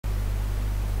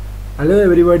Hello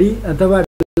everybody,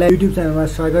 तपाईहरुलाई YouTube च्यानलमा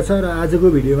स्वागत छ र आजको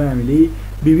भिडियोमा हामीले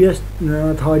BBS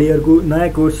थर्ड इयरको नयाँ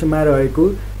कोर्समा रहेको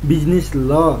बिजनेस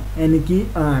ल यानी कि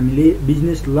हामीले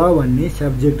बिजनेस ल भन्ने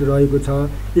सब्जेक्ट रहेको छ।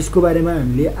 यसको बारेमा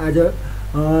हामीले आज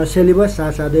सिलेबस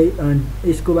साथसाथै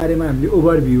यसको बारेमा हामीले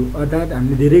ओभरभ्यू अर्थात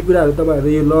हामीले धेरै कुराहरु तपाईहरु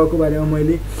यो ल को बारेमा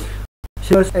मैले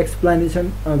सिलेबस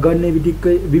एक्सप्लेनेसन गर्ने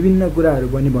बित्तिकै विभिन्न कुराहरु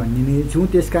पनि भनिदिने छु।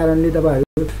 त्यसकारणले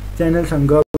तपाईहरु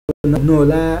च्यानलसँग नहुनु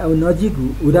होला। अब नजिक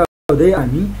हुँदा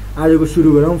हामी आजको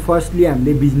सुरु गरौँ। फर्स्टली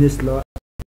हामीले बिजनेस ल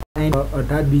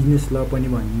अर्थात बिजनेस ल पनि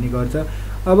भनिने गर्छ।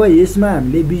 अब यसमा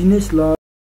हामीले बिजनेस ल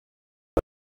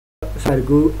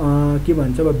सरको के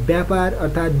भन्छ व्यापार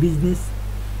अर्थात बिजनेस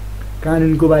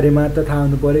कानुनको बारेमा त थाहा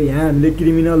हुनु पर्यो। यहाँ हामीले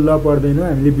क्रिमिनल ल पढ्दैनौँ,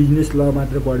 हामीले बिजनेस ल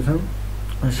मात्र पढ्छौँ।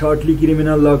 सर्टली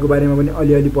क्रिमिनल ल को बारेमा पनि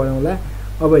अलिअलि पढौँला।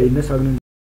 अब हेर्न सक्नुहुन्छ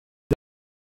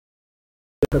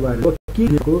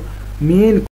तपाईहरुको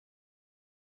main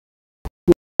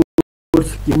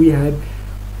we have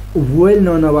well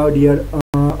known about your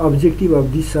objective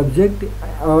of this subject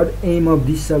or aim of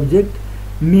this subject.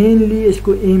 Mainly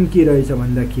यसको एम के रहेछ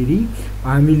भन्दाखेरि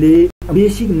हामीले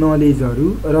बेसिक नलेजहरु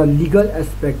र लिगल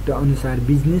एस्पेक्ट अनुसार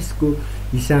बिजनेसको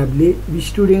हिसाबले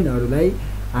स्टुडेन्टहरुलाई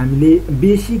हामीले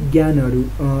बेसिक ज्ञानहरु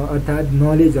अर्थात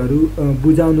नलेजहरु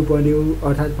बुझाउनु पर्यो,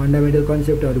 अर्थात फन्डामेन्टल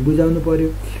कन्सेप्टहरु बुझाउनु पर्यो।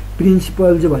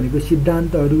 प्रिन्सिपल्स भनेको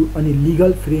सिद्धान्तहरु अनि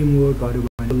लिगल फ्रेमवर्कहरु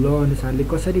ल अनुसारले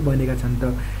कसरी बनेका छन् त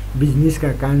बिजनेसका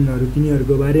कानुनहरु,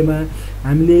 तिनीहरुको बारेमा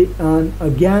हामीले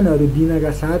ज्ञानहरु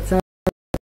दिनका साथसाथै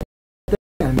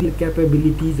हामीले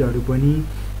क्यापेबिलिटिजहरु पनि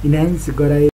इन्हान्स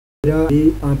गराएर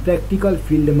प्र्याक्टिकल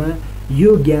फिल्डमा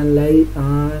यो ज्ञानलाई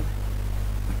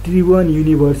त्रिभुवन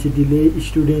युनिभर्सिटीले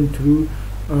स्टुडेन्ट थ्रु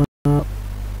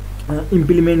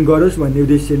इम्प्लिमेन्ट गरोस् भन्ने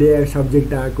उद्देश्यले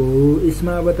सब्जेक्ट आएको हो।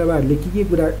 यसमा अब तपाईहरुले के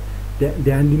कुरा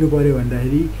ध्यान दिनु पर्यो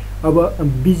भन्दाखेरि अब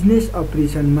बिजनेस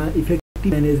अपरेसनमा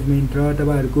इफेक्टिभ म्यानेजमेन्ट र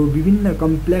तपाईहरुको विभिन्न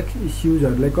कम्प्लेक्स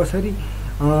इस्युजहरुलाई कसरी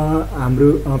हाम्रो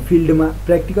फिल्डमा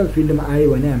प्र्याक्टिकल फिल्डमा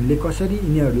आयो भने हामीले कसरी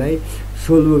यिनीहरुलाई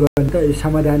सोल्भ गर्ने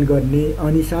समाधान गर्ने।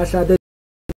 अनि साथसाथै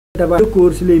तपाईहरु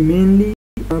कोर्सले मेनली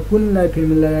कुनलाई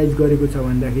फेमिलियराइज गरेको छ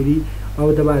भन्दाखेरि अब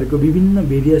तपाईहरुको विभिन्न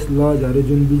भेरियस लजहरु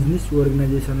जुन बिजनेस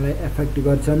अर्गनाइजेसनलाई एफेक्ट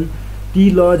गर्छन् ती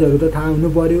लजहरु त थाहा हुनु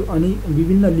पर्यो। अनि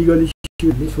विभिन्न लिगल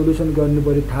इस्युले सोलुसन गर्नु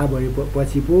पर्यो थाहा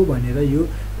भएपछि पो भनेर यो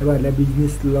तपाईहरुलाई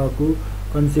बिजनेस ल को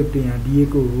कन्सेप्ट यहाँ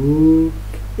दिएको हो।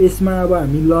 यसमा अब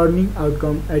हामी लर्निङ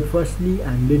आउटकम एट फर्स्टली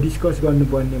हामीले डिस्कस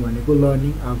गर्नुपर्ने भनेको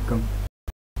लर्निङ आउटकम।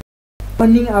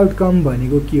 लर्निङ आउटकम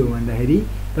भनेको के हो भन्दाखेरि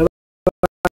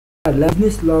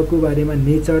बिजनेस ल को बारेमा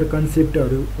नेचर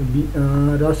कन्सेप्टहरु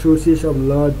र सोर्सेस अफ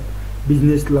ल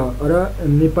बिजनेस ल र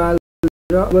नेपाल र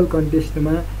ग्लोबल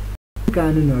कन्टेक्स्टमा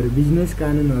कानुनहरु बिजनेस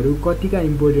कानुनहरु कतिका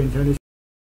इम्पोर्टेन्ट छन्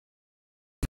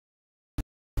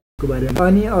को बारेमा।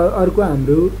 अनि अर्को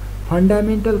हाम्रो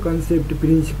फन्डामेन्टल कन्सेप्ट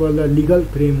प्रिन्सिपल र लिगल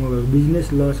फ्रेमवर्क बिजनेस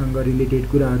ल सँग रिलेटेड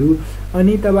कुराहरु।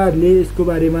 अनि तपाईहरुले यसको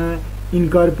बारेमा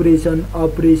इन्कर्पोरेसन,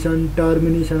 अपरेसन,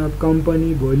 टर्मिनेसन अफ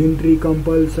कम्पनी, भोलुन्टरी,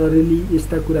 कम्पल्सरीली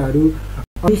यस्ता कुराहरु।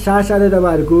 अनि साथसाथै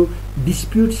तपाईहरुको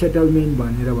डिस्प्युट सेटलमेन्ट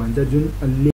भनेर भन्छ जुन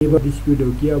लेबर डिस्प्युट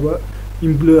हो कि अब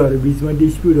इम्प्लोयरहरु बीचमा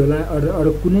डिस्प्युट होला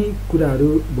अरु कुनै कुराहरु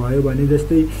भयो भने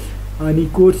जस्तै अनि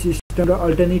कोर्ट सिस्टम र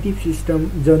अल्टरनेटिभ सिस्टम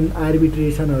जुन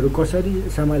आर्बिट्रेसनहरु कसरी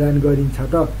समाधान गरिन्छ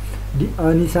त।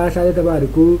 अनि साथसाथै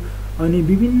तपाईहरुको अनि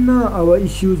विभिन्न अब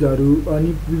इस्युजहरु अनि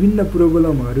विभिन्न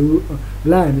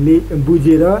प्रब्लमहरुलाई हामीले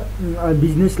बुझेर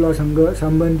बिजनेस ल सँग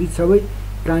सम्बन्धित सबै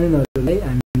कानुनहरुलाई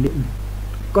हामीले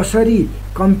कसरी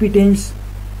कम्पिटेन्स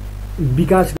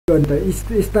विकास गर्ने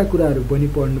यस्ता कुराहरु पनि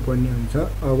पढ्नुपर्ने हुन्छ।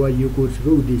 अब यो कोर्सको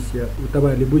उद्देश्य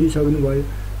तपाईहरुले बुझिसक्नु भयो।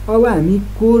 अब हामी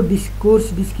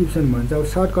कोर्स डिस्क्रिप्सन भन्छ। अब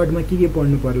सर्टकटमा के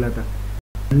पढ्नु पर्ला त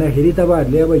भन्दाखेरि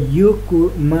तपाईहरुले अब यो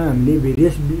कोमा हामीले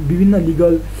भेरियस विभिन्न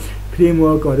लिगल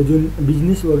फ्रेमवर्कहरु जुन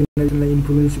बिजनेस अर्गनाइजेसनलाई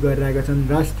इन्फ्लुएन्स गरिरहेका छन्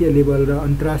राष्ट्रिय लेभल र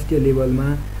अन्तर्राष्ट्रिय लेभलमा।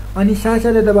 अनि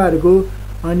साथसाथै तपाईहरुको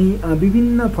अनि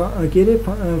विभिन्न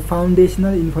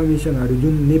फाउन्डेसनल इन्फर्मेसनहरु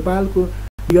जुन नेपालको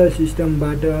लिगल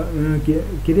सिस्टमबाट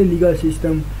के लिगल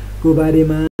सिस्टमको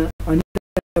बारेमा अनि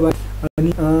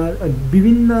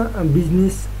विभिन्न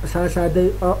बिजनेस साथसाथै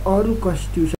अरु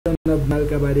कन्स्टिट्युसन अफ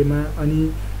नेपालका बारेमा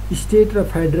अनि स्टेट र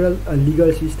फेडरल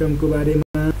लिगल सिस्टमको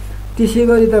बारेमा।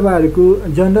 त्यसैगरी तपाईहरुको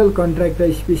जनरल कन्ट्र्याक्ट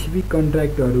र स्पेसिफिक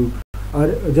कन्ट्र्याक्टहरु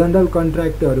जनरल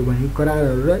कन्ट्र्याक्टहरु भनेको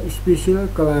करारहरु र स्पेशल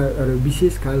करारहरु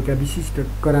विशेष खालका विशिष्ट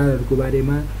करारहरुको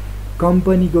बारेमा,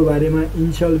 कम्पनीको बारेमा,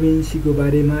 इन्सल्भेन्सीको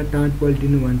बारेमा टाँट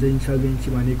पल्टिनु भन्छ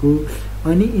इन्सल्भेन्सी भनेको।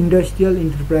 अनि इन्डस्ट्रियल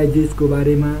इन्टरप्राइजेसको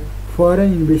बारेमा,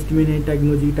 foreign investment and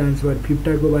technology transfer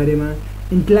फिफ्टाको बारेमा,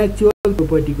 इन्टेलेक्चुअल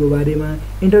प्रोपर्टीको बारेमा,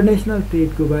 इन्टरनेसनल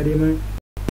ट्रेडको बारेमा,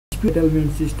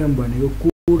 सेटलमेन्ट सिस्टम भनेको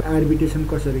कोर्ट आर्बिट्रेसन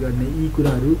कसरी गर्ने यी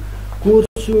कुराहरु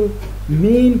कोर्स सो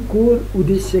मेन कोर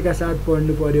उद्देश्यका साथ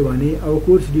पढ्नु पर्यो भने अब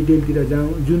कोर्स डिटेलतिर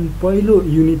जाउँ। जुन पहिलो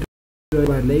युनिट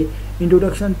तपाईँहरूलाई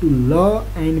introduction to law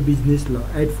and business ल।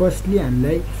 एट फर्स्टली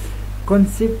हामीलाई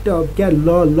कन्सेप्ट अफ क्या ल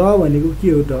भनेको के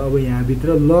हो त, अब यहाँभित्र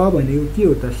ल भनेको के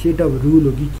हो त, सेट अफ रुल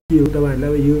हो कि के हो, तपाईँहरूलाई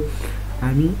अब यो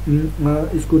हामी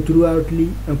यसको through आउटली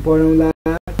पढाउँला।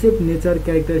 Concept, nature,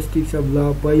 characteristics of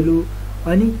ल पहिलो,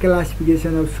 अनि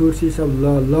क्लासिफिकेसन अफ सोर्सेस अफ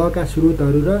लका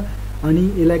स्रोतहरू र अनि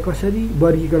यसलाई कसरी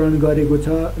वर्गीकरण गरेको छ,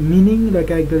 मिनिङ र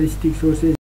characteristic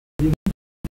sources,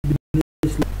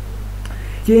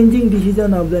 changing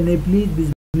decision of the Nepalese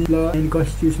business law and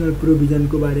constitutional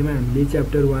प्रोभिजनको बारेमा हामीले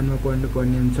च्याप्टर 1 मा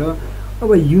पढ्नुपर्ने हुन्छ। अब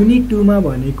युनिट 2 मा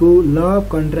भनेको ल अफ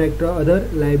कन्ट्र्याक्ट र अदर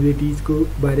लाइबिलिटिजको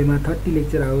बारेमा 30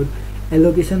 लेक्चर आवर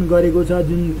एलोकेसन गरेको छ,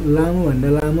 जुन लामोभन्दा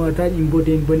लामो अर्थात्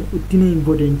इम्पोर्टेन्ट पनि उति नै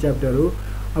इम्पोर्टेन्ट च्याप्टर हो।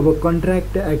 अब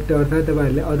कन्ट्र्याक्ट एक्ट अर्थात्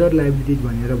तपाईँहरूले अदर लाइबिलिटिज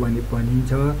भनेर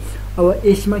भनिन्छ। अब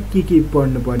यसमा के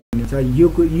पढ्नुपर्ने हुन्छ,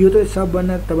 यो त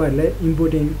सबभन्दा तपाईँहरूलाई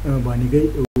इम्पोर्टेन्ट भनेकै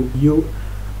यो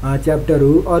च्याप्टर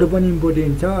हो। अरू पनि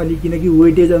इम्पोर्टेन्ट छ अलि, किनकि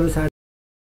वेटेज अनुसार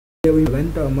होला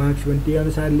नि त, मार्क्स पनि त्यही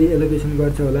अनुसारले एलोकेसन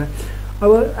गर्छ होला।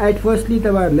 अब एट फर्स्टली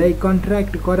तपाईँहरूलाई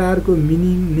contract, करारको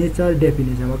meaning, nature,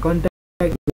 definition.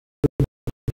 Contract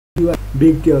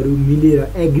व्यक्तिहरू मिलेर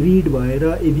एग्रिड भएर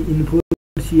यदि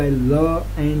ल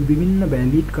एन्ड विभिन्न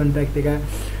भ्यालिड कन्ट्र्याक्टका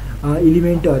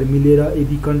इलिमेन्टहरू मिलेर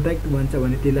यदि कन्ट्र्याक्ट भन्छ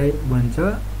भने त्यसलाई भन्छ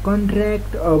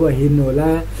कन्ट्र्याक्ट। अब हेर्नु होला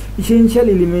इसेन्सियल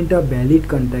इलिमेन्ट अफ भ्यालिड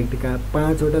कन्ट्र्याक्टका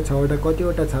 5 वटा 6 वटा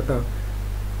कतिवटा छ त,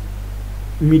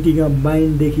 मिटिङ अफ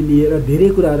माइन्डदेखि लिएर धेरै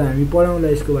कुराहरू हामी पढाउँला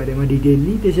यसको बारेमा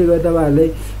डिटेलली। त्यसै गरी तपाईँहरूलाई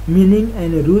मिनिङ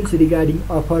एन्ड रुल्स रिगार्डिङ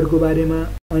अफरको बारेमा,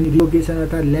 अनि रिभोकेसन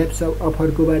अर्थात् ल्याप्स अफ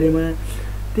अफरको बारेमा।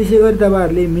 त्यसै गरी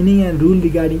तपाईँहरूले मिनिङ एन्ड रुल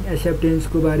रिगार्डिङ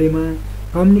एक्सेप्टेन्सको बारेमा,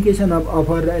 कम्युनिकेसन अफ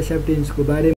अफर र एक्सेप्टेन्सको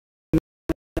बारेमा।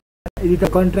 यदि त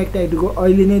कन्ट्र्याक्ट एक्टको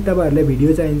अहिले नै तपाईँहरूलाई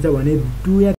भिडियो चाहिन्छ भने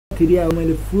 2 या 3 अब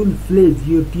मैले फुल फ्लेज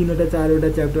यो 3 वटा 4 वटा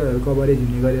च्याप्टरहरू कभरेज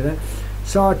हुने गरेर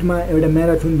सर्टमा एउटा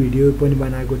म्याराथन भिडियो पनि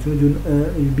बनाएको छु, जुन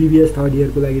BBS थर्ड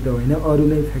इयरको लागि त होइन, अरू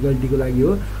नै फ्याकल्टीको लागि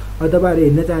हो। तपाईँहरू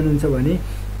हेर्न चाहनुहुन्छ भने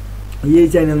यही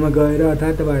च्यानलमा गएर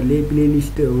अर्थात् तपाईँहरूले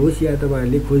प्लेलिस्ट होस् या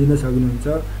तपाईँहरूले खोज्न सक्नुहुन्छ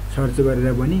सर्च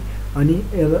गरेर पनि। अनि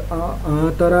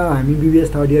तर हामी BBS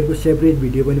थर्ड इयरको सेपरेट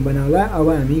भिडियो पनि बनाउला। अब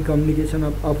हामी कम्युनिकेसन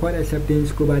अफ अफर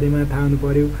एक्सेप्टेन्सको बारेमा थाहा हुनु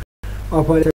पर्यो।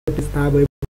 अफर एक्सेप्टेन्स थाहा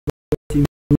भएपछि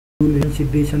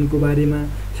कन्सिडरेसनको बारेमा,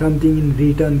 something in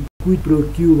return, quid pro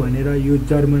Q भनेर यो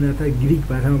जर्मन अथवा ग्रिक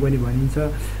भाषामा पनि भनिन्छ।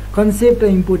 कन्सेप्ट र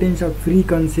इम्पोर्टेन्स अफ फ्री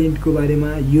कन्सेन्टको बारेमा,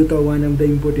 यो त वान अफ द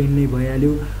इम्पोर्टेन्ट नै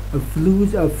भइहाल्यो।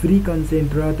 फ्लुज अफ फ्री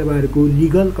कन्सेन्ट र तपाईँहरूको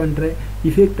legal contract,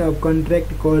 effect of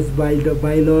contract cause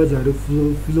by लजहरू,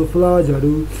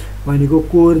 फ्लजहरू भनेको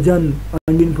कोर्जन,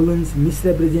 अनइन्फ्लुएन्स,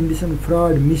 मिसरिप्रेजेन्टेसन,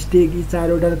 फ्रड, मिस्टेक, यी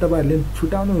 4 वटा तपाईँहरूले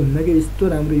छुटाउनु हुन्न कि यस्तो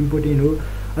राम्रो इम्पोर्टेन्ट हो।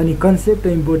 अनि कन्सेप्ट र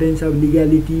इम्पोर्टेन्स अफ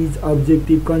लिग्यालिटिज,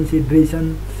 अब्जेक्टिभ कन्सिडरेसन,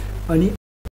 अनि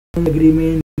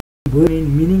agreement,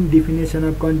 meaning, definition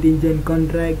of contingent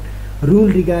contract,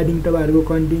 rule regarding तपाईँहरूको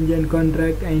कन्टिन्जेन्ट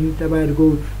कन्ट्र्याक्ट एन्ड तपाईँहरूको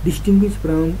distinguish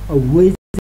from wage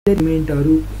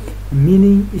एग्रिमेन्टहरू,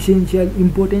 meaning, essential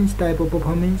importance, type of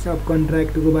performance of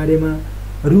कन्ट्र्याक्टको बारेमा,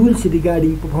 रुल्स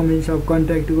रिगार्डिङ पर्फर्मेन्स अफ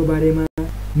कन्ट्र्याक्टको बारेमा,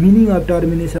 meaning of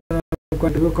termination of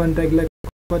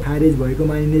कन्ट्र्याक्टलाई खारेज भएको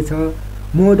मानिनेछ,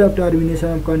 मोड of termination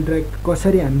of contract,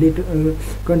 कसरी हामीले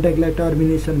कन्ट्र्याक्टलाई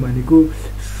termination भनेको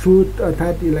सोध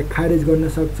अर्थात् यसलाई खारेज गर्न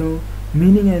सक्छौँ,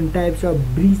 meaning and types of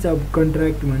bridge of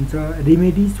contract भन्छ,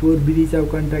 रेमेडिज फर ब्रिच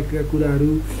अफ कन्ट्र्याक्टका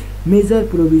कुराहरू, major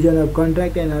provision of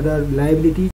contract and other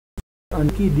liabilities,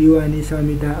 अनि दिवानी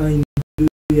संहिता ऐन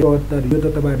 2072 यो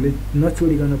त तपाईँहरूले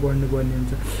नछोडिकन पढ्नुपर्ने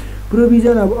हुन्छ।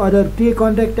 प्रोभिजन अफ अदर, त्यो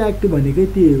कन्ट्र्याक्ट एक्ट भनेकै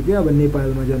त्यही हो कि अब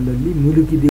नेपालमा जनरली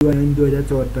मुलुकी दिवानी ऐन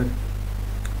 2074।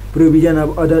 Provision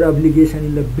of other obligation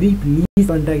in the brief lease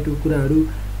कन्ट्र्याक्टको कुराहरू,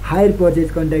 हायर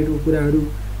पर्चेज कन्ट्र्याक्टको कुराहरू,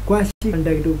 क्वासी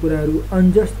कन्ट्र्याक्टको कुराहरू,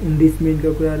 अनजस्ट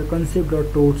इन्भेस्टमेन्टको कुराहरू, कन्सेप्ट र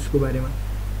टोर्ट्सको बारेमा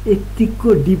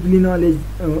यतिको डिपली नलेज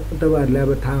तपाईँहरूलाई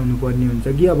अब थाहा हुनुपर्ने हुन्छ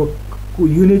कि अब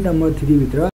युनिट नम्बर 3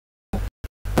 भित्र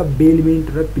बेलमेन्ट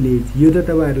र प्लेज, यो त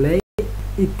तपाईँहरूलाई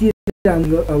यति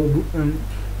राम्रो अब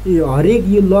हरेक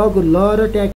यो लको ल र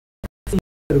ट्याक्स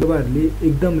तपाईँहरूले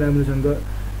एकदम राम्रोसँग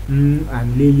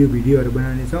हामीले यो भिडियोहरू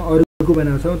बनाउनेछौँ, अरूको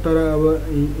बनाउँछौँ। तर अब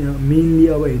मेनली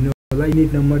अब हेर्नु होला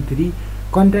unit number 3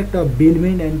 contract of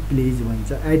बेलमेन्ट and plays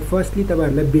भन्छ। एट फर्स्टली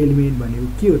तपाईँहरूलाई बेलमेन्ट भनेको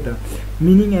के हो त,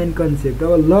 मिनिङ एन्ड कन्सेप्ट।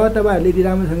 अब ल तपाईँहरूले यदि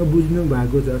राम्रोसँग बुझ्नु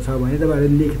भएको छ भने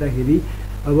तपाईँहरूले लेख्दाखेरि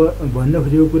अब भन्न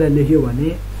खोजेको कुरा लेख्यो भने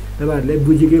तपाईँहरूलाई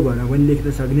बुझेकै भएर पनि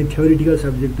लेख्न सक्ने थ्योरिटिकल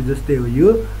सब्जेक्ट जस्तै हो यो।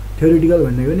 थ्योरिटिकल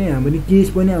भनेको नै हाम्रो केस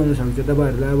पनि आउन सक्छ।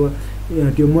 तपाईँहरूलाई अब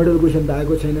त्यो मोडल क्वेसन त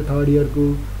आएको छैन थर्ड इयरको,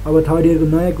 अब थर्ड इयरको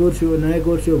नयाँ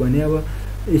कोर्स हो भने अब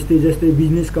यस्तै जस्तै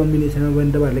बिजनेस कम्बिनेसनमा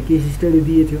पनि तपाईँहरूलाई केस स्टडी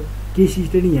दिएको थियो, केस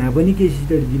स्टडी यहाँ पनि केस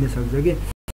स्टडी दिन सक्छ के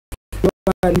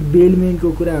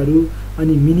बेलमेन्टको कुराहरू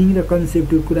अनि मिनिङ र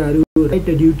कन्सेप्टको कुराहरू राइट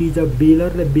ड्युटिज अफ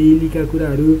बेलर र बेलीका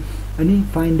कुराहरू अनि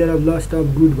finder of lost of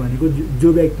good भनेको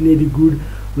जो व्यक्तिले गुड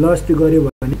लस्ट गर्यो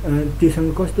भने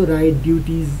त्योसँग कस्तो राइट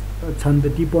ड्युटिज छन्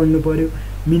त ती पढ्नु पर्यो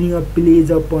मिनिङ अफ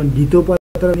प्लेज अफ पन धितो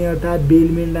पत्र अर्थात्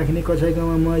बेलमेन्ट राख्ने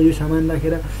कसैकोमा म यो सामान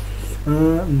राखेर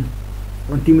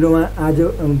तिम्रोमा आज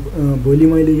भोलि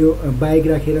मैले यो बाइक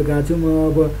राखेर गएको छु म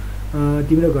अब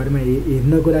तिम्रो घरमा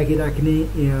हेर्नको लागि राख्ने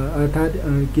अर्थात्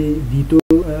के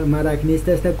धितोमा राख्ने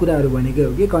यस्ता कुराहरू भनेको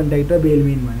हो कि कन्ट्र्याक्ट र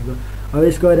बेलमेन्ट भनेको अब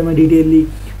यसको बारेमा डिटेलली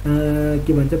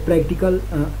के भन्छ प्र्याक्टिकल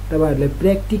तपाईहरुलाई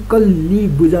प्र्याक्टिकल्ली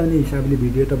बुझाउने हिसाबले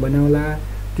भिडियो त बनाउला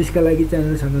त्यसका लागि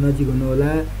च्यानलसँग नजिक हुनु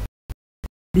होला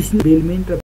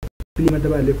बेलमेन्ट र प्लेमा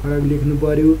तपाईहरुले फरक लेख्नु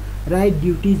पर्यो राइट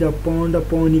ड्युटिज अफ पाउन्ड र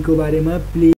पाउनीको बारेमा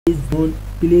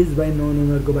प्लेज बाइ नन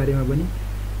ओनरको बारेमा पनि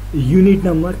युनिट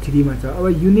नम्बर 3 मा छ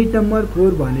अब युनिट नम्बर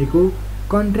 4 भनेको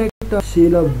contract of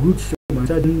sale of goods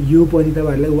भन्छ यो पनि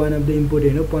तपाईहरुलाई वान अफ द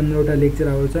इम्पोर्टेन्ट हो 15 वटा लेक्चर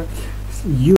आउँछ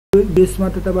यो देशमा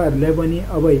त तपाईहरुलाई पनि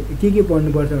अब के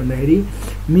पढ्नु पर्छ भन्दाखेरि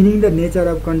meaning the nature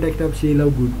of contract of sale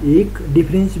of good एक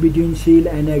difference between sale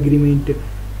and agreement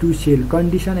to sell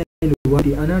condition and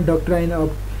warranty on डक्ट्राइन of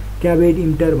क्याभेट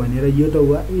enter भनेर यो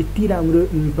त यति राम्रो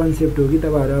कन्सेप्ट हो कि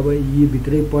तपाईहरु अब यो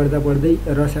भित्रै पढ्दै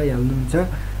रसाइहाल्नुहुन्छ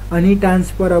अनि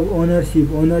ट्रान्सफर अफ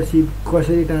ओनरशिप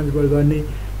कसरी ट्रान्सफर गर्ने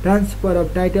transfer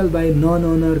of title by non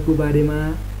ओनरको बारेमा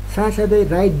साथसाथै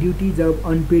right duties of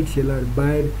unpaid seller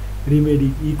by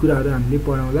remedy यी कुराहरू हामीले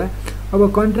पढाउँला अब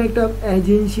कन्ट्र्याक्ट अफ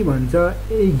एजेन्सी भन्छ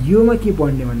योमा के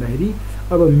पढ्ने भन्दाखेरि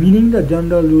अब meaning the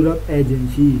general rule of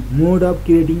agency mode of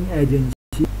creating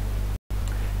agency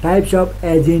types of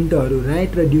एजेन्टहरू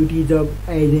राइट र ड्युटिज अफ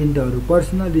एजेन्टहरू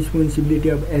पर्सनल रिस्पोन्सिबिलिटी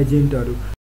अफ एजेन्टहरू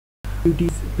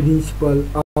duties principal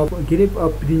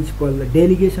of principal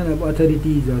delegation of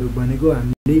अथोरिटिजहरू भनेको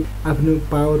हामीले आफ्नो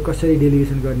पावर कसरी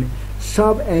डेलिगेसन गर्ने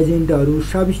सब एजेन्टहरू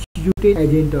सब्स्टिट्युटेड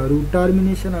एजेन्टहरू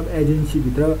टर्मिनेसन अफ एजेन्सी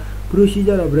भित्र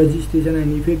procedure of registration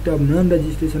and effect of non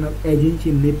registration of agency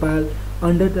in Nepal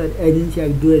under the agency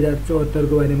act 2074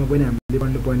 को बारेमा पनि हामीले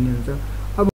पढ्नुपर्ने हुन्छ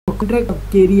अब कन्ट्र्याक्ट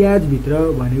अफ क्यारियाज भित्र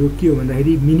भनेको के हो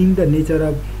भन्दाखेरि meaning the nature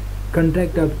of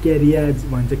contract of क्यारियाज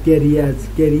भन्छ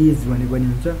क्यारिज भने पनि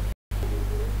हुन्छ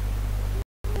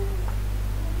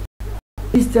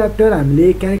इस च्याप्टर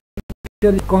हामीले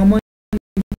character common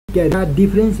career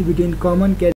difference between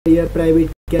common career private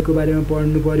क्यारियरको बारेमा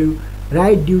पढ्नु पर्यो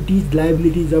right duties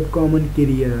liabilities of common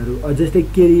क्यारियरहरू जस्तै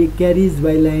क्यारिज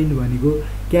बाइ ल्यान्ड भनेको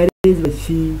क्यारिज बाइ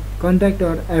सी कन्ट्र्याक्ट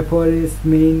अर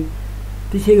एफोर्समेन्ट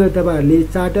त्यसै गरी तपाईहरुले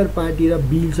चार्टर पार्टी र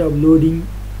बिल्स अफ लोडिङ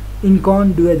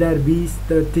इन्कन 2020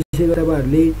 त्यसै गरी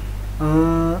तपाईहरुले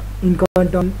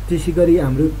इन्कम त्यसै गरी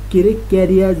हाम्रो के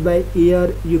क्यारियाज बाइ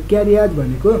एयर यो क्यारियाज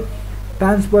भनेको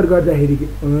ट्रान्सफर गर्दाखेरि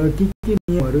के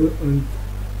नियमहरू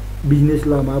बिजनेस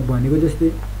लमा भनेको जस्तै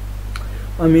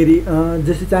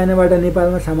जस्तै चाइनाबाट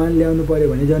नेपालमा सामान ल्याउनु पर्यो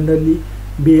भने जनरली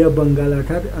बे अफ बंगाल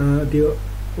अर्थात् त्यो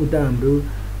उता हाम्रो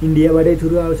इन्डियाबाटै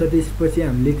थ्रु आउँछ त्यसपछि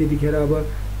हामीले त्यतिखेर अब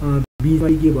बीचमा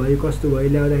के भयो कस्तो भयो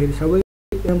ल्याउँदाखेरि सबै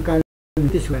एकदम कानुन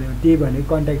त्यसको बारेमा त्यही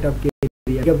भनेको कन्ट्र्याक्ट अफ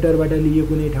क्यारियर क्याप्टरबाट लियो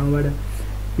कुनै ठाउँबाट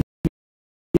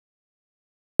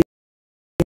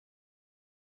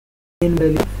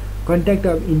कन्ट्र्याक्ट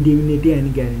अफ इन्डिमिनिटी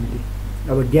एन्ड ग्यारेन्टी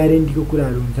अब ग्यारेन्टीको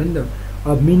कुराहरू हुन्छ नि त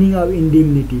अब meaning of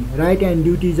इन्डिमिनिटी right and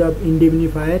duties of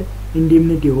इन्डिमिनिफायर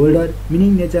इन्डिमिनिटी holder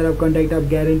meaning nature of contract of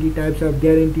guarantee types of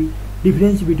guarantee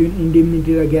difference between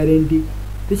इन्डिमिनिटी र ग्यारेन्टी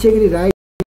त्यसै गरी right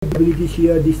liability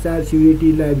share discharge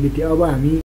surety liability अब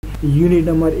हामी युनिट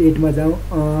नम्बर 8 मा जाउँ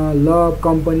ल अफ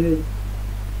कम्पनी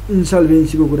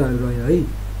इन्सल्भेन्सीको कुराहरू रह्यो है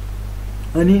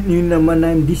अनि युनिट नम्बर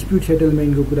 9 डिस्प्युट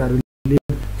सेटलमेन्टको कुराहरू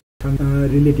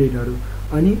रिलेटेडहरू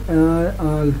अनि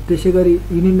त्यसै गरी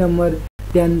युनिट नम्बर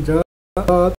 10 छ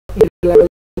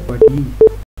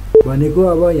भनेको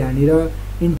अब यहाँनिर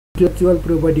इन्टेलेक्चुअल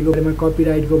प्रोपर्टीको बारेमा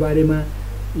कपिराइटको बारेमा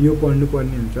यो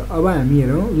पढ्नुपर्ने हुन्छ अब हामी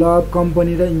हेरौँ ल अफ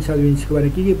कम्पनी र इन्सल्भेन्सीको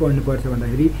बारेमा के पढ्नुपर्छ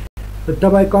भन्दाखेरि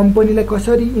तपाई कम्पनीलाई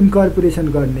कसरी इन्कर्पोरेसन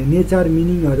गर्ने नेचर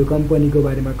मिनिङहरू कम्पनीको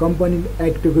बारेमा कम्पनी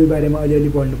एक्टको बारेमा अलिअलि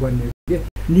पढ्नुपर्ने हो के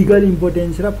लिगल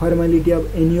इम्पोर्टेन्स र फर्मालिटी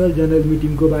अफ एनुअल जनरल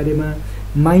मिटिङको बारेमा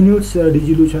माइन्युट्स र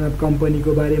रिजोल्युसन अफ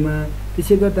कम्पनीको बारेमा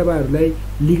त्यसै गरी तपाईहरुलाई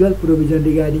legal provision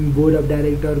regarding board of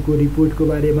डाइरेक्टरको रिपोर्टको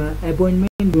बारेमा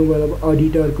एपोइन्टमेन्ट रिमुभल अफ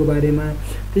अडिटरको बारेमा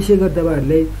त्यसै गरी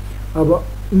तपाईहरुलाई अब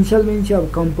इन्सल्भेन्सी अफ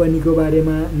कम्पनीको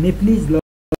बारेमा नेप्लिज ल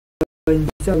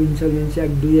इन्सल्भेन्सी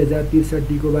एक्ट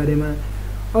 2063 को बारेमा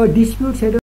अब डिस्प्युट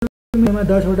सेटलमेन्टमा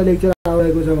 10 वटा लेक्चर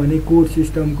आएको छ भने कोर्ट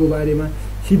सिस्टमको बारेमा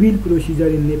सिभिल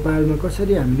प्रोसिजर इन नेपालमा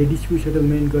कसरी हामीले डिस्प्युट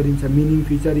सेटलमेन्ट गरिन्छ मिनिङ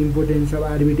फिचर इम्पोर्टेन्स अफ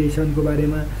आर्बिट्रेसनको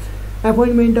बारेमा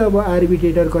एपोइन्टमेन्ट अब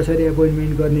आर्बिट्रेटर कसरी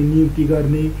एपोइन्टमेन्ट गर्ने, नियुक्ति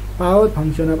गर्ने, पावर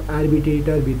फङ्सन अफ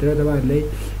आर्बिट्रेटरभित्र तपाईँहरूलाई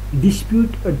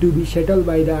dispute to be settle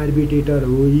by the arbitrator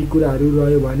हो, यी कुराहरू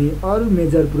रह्यो भने अरू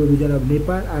major provision of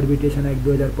Nepal arbitration act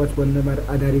 2055 मा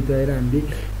आधारित रहेर हामीले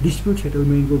डिस्प्युट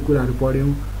सेटलमेन्टको कुराहरू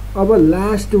पढ्यौँ। अब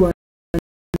last one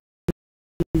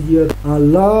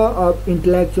law of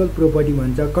intellectual property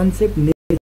भन्छ, कन्सेप्ट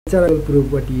नेचरल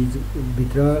प्रोपर्टिज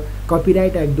भित्र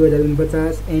copyright act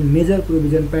 2049 and major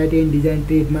provision patent design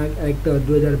trademark act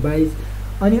 2022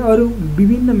 अनि अरू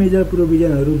विभिन्न मेजर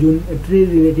प्रोभिजनहरू जुन trade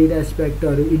related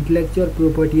एस्पेक्टहरू, intellectual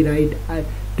property right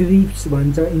trips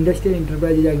भन्छ, इन्डस्ट्रियल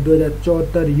इन्टरप्राइजेस एक्ट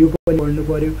 2074 यो पनि पढ्नु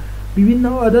पर्यो। विभिन्न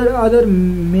अदर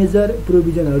मेजर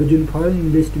प्रोभिजनहरू जुन foreign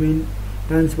investment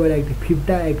transfer act,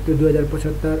 फिफ्टा act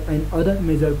 2075 and other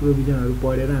major प्रोभिजनहरू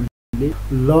पढेर हामीले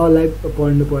ललाई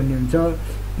पढ्नुपर्ने हुन्छ।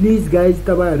 प्लिज गाइज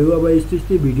तपाईँहरू अब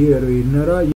यस्तै भिडियोहरू हेर्न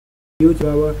र यो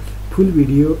चाहिँ अब फुल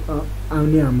भिडियो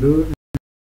आउने हाम्रो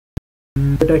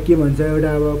एउटा के भन्छ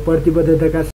एउटा अब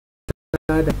प्रतिबद्धताका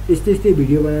साथ यस्तै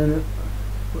भिडियो बनाउन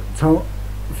छ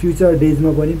फ्युचर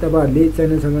डेजमा पनि। तपाईँहरूले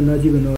च्यानलसँग नजिक हुनु